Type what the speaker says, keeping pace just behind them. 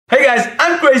Hey guys,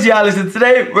 I'm Crazy Alex and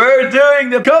today we're doing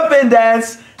the Coffin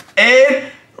dance in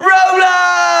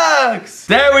Roblox!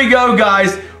 There we go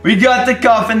guys, we got the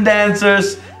Coffin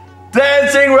dancers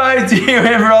dancing right here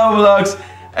in Roblox.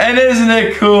 And isn't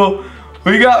it cool?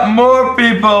 We got more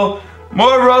people,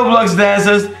 more Roblox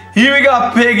dancers. Here we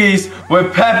got piggies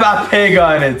with Peppa Pig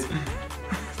on it.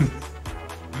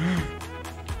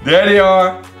 There they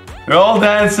are, they're all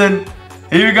dancing.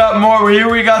 Here we got more, here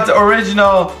we got the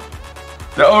original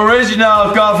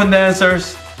Coffin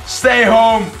dancers. Stay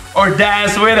home or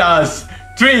dance with us.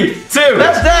 3, 2,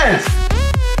 let's dance!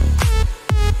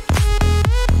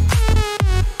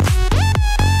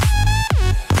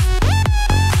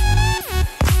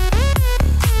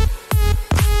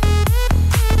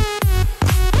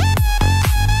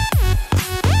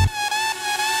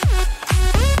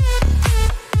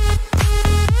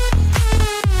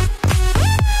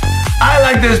 I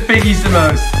like those piggies the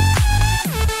most.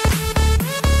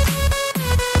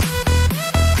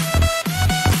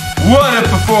 What a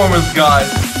performance, guys!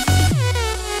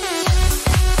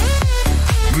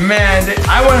 Man,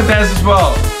 I want to dance as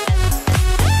well.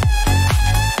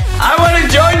 I want to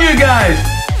join you guys.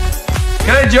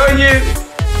 Can I join you?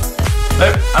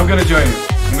 I'm gonna join you.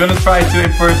 I'm gonna try to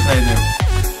impersonate him.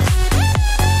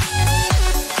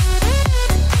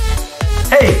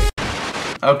 Hey!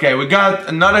 Okay, we got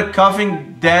another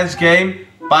Coffin dance game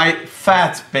by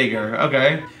Fat Bigger.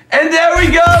 Okay. And there we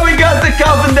go! We got the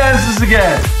Coffin dancers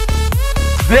again.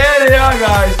 There they are,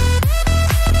 guys.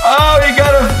 Oh, we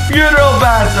got a funeral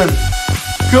pattern.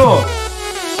 Cool.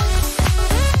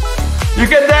 You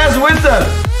can dance with them.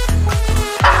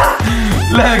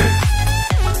 Look.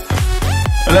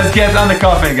 Let's get on the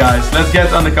Coffin, guys. Let's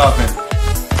get on the Coffin.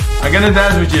 I'm gonna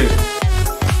dance with you.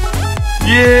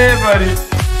 Yeah, buddy.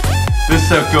 This is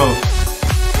so cool.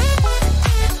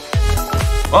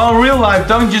 Well, in real life,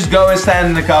 don't just go and stand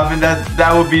in the Coffin.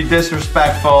 That would be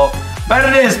disrespectful. But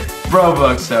it is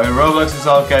Roblox, so in Roblox is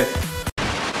okay.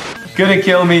 Couldn't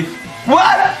kill me.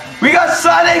 What? We got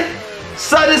Sonic!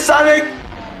 Sonic!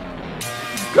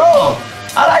 Cool!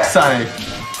 I like Sonic.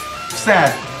 What's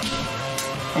that?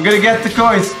 I'm gonna get the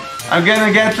coins. I'm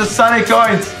gonna get the Sonic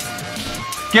coins.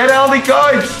 Get all the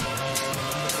coins!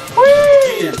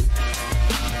 Whee!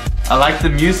 I like the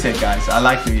music, guys. I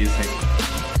like the music.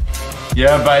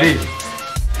 Yeah, buddy.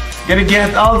 Gonna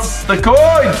get all the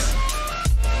coins!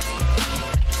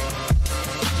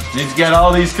 Need to get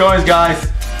all these coins,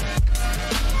 guys.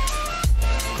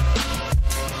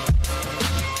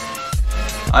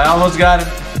 I almost got it.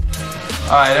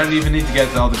 Alright, I don't even need to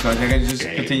get all the coins. I can just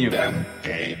continue. What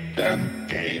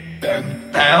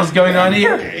the hell's going on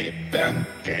here?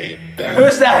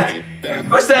 Who's that?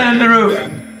 Who's that in the roof?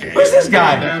 Who's this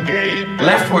guy?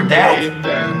 Left 4 Dead?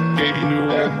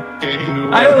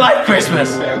 I don't like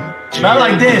Christmas. Not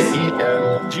like this.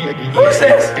 Who's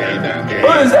this?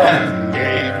 Who is that?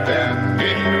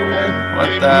 What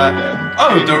the?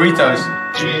 Oh, Doritos.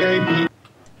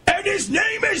 And his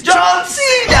name is John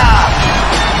Cena!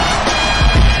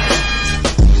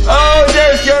 Oh,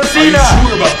 there's John Cena! Are you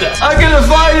sure about that? I'm gonna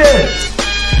fight him!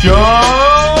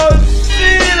 John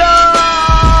Cena!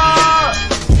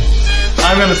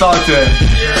 I'm gonna talk to him.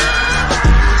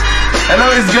 Hello,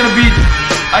 it's gonna be...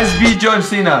 I beat John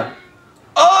Cena.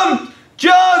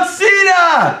 John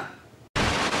Cena!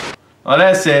 Oh,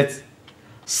 that's it.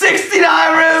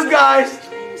 69 rooms, guys!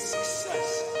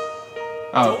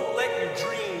 Oh. Don't let your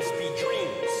dreams be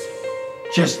dreams.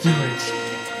 Just do it.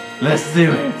 Let's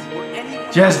do it.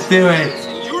 Just do it.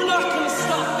 You're not gonna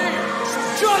stop there.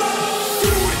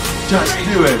 Just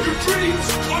do it. Your dreams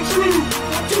come true.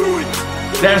 Do it.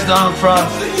 There's Donald Trump.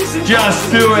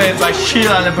 Just do it by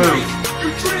Sheila LaBeouf.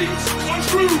 Your dreams come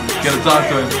true. Gotta talk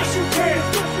to him. Yes, you can.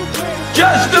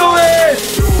 Just do it!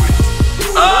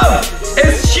 Oh!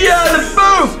 It's Sheila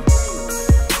LaBeouf!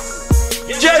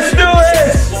 Just do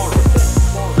it!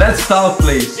 Let's talk,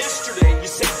 please. Just do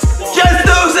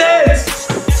it!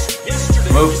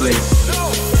 Move, please.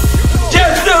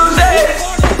 Just do it!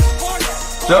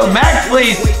 So, Max,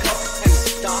 please.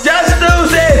 Just do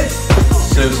it!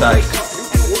 Suicide.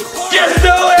 Just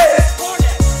do it!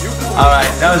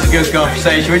 Alright, that was a good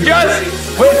conversation with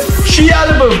Sheila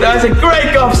LaBeouf. That was a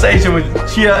great conversation with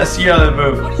Sheila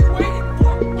LaBeouf.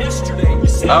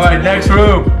 Alright, next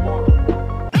room.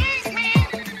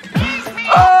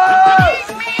 Oh!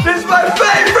 This is my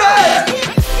favorite!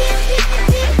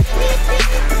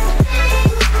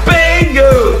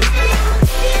 Bingo!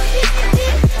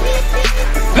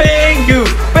 Bingo!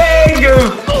 Bingo!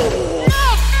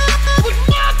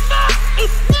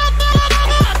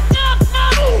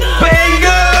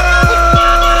 Bingo!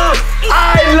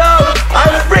 I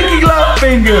freaking love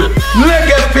Bingo! Look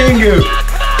at Bingo! Pingu.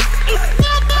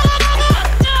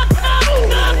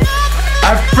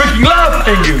 I freaking love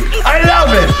Pingu. I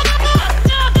love it.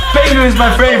 Pingu is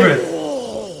my favorite.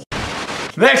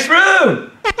 Next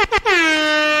room.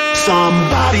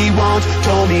 Somebody once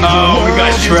told me oh, we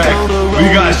got Shrek. We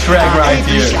got Shrek right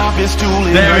here.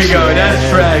 There we go. That's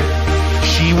Shrek.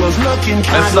 She was looking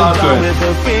kind of dumb with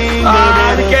her finger.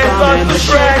 I can't talk to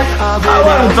Shrek. I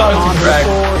want to talk to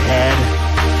Shrek.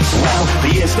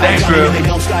 Next room.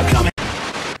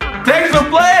 Thanks for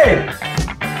playing.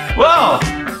 Well,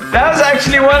 that was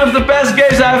actually one of the best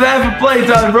games I've ever played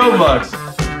on Roblox.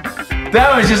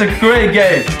 That was just a great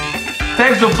game.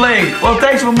 Thanks for playing. Well,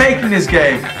 thanks for making this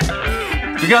game.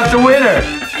 We got the winner.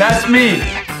 That's me.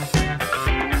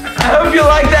 I hope you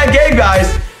liked that game, guys.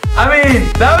 I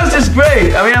mean, that was just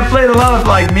great. I mean, I played a lot of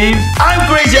like memes. I'm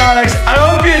Crazy Alex. I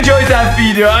hope you enjoyed that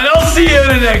video, and I'll see you in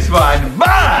the next one.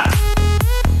 Bye!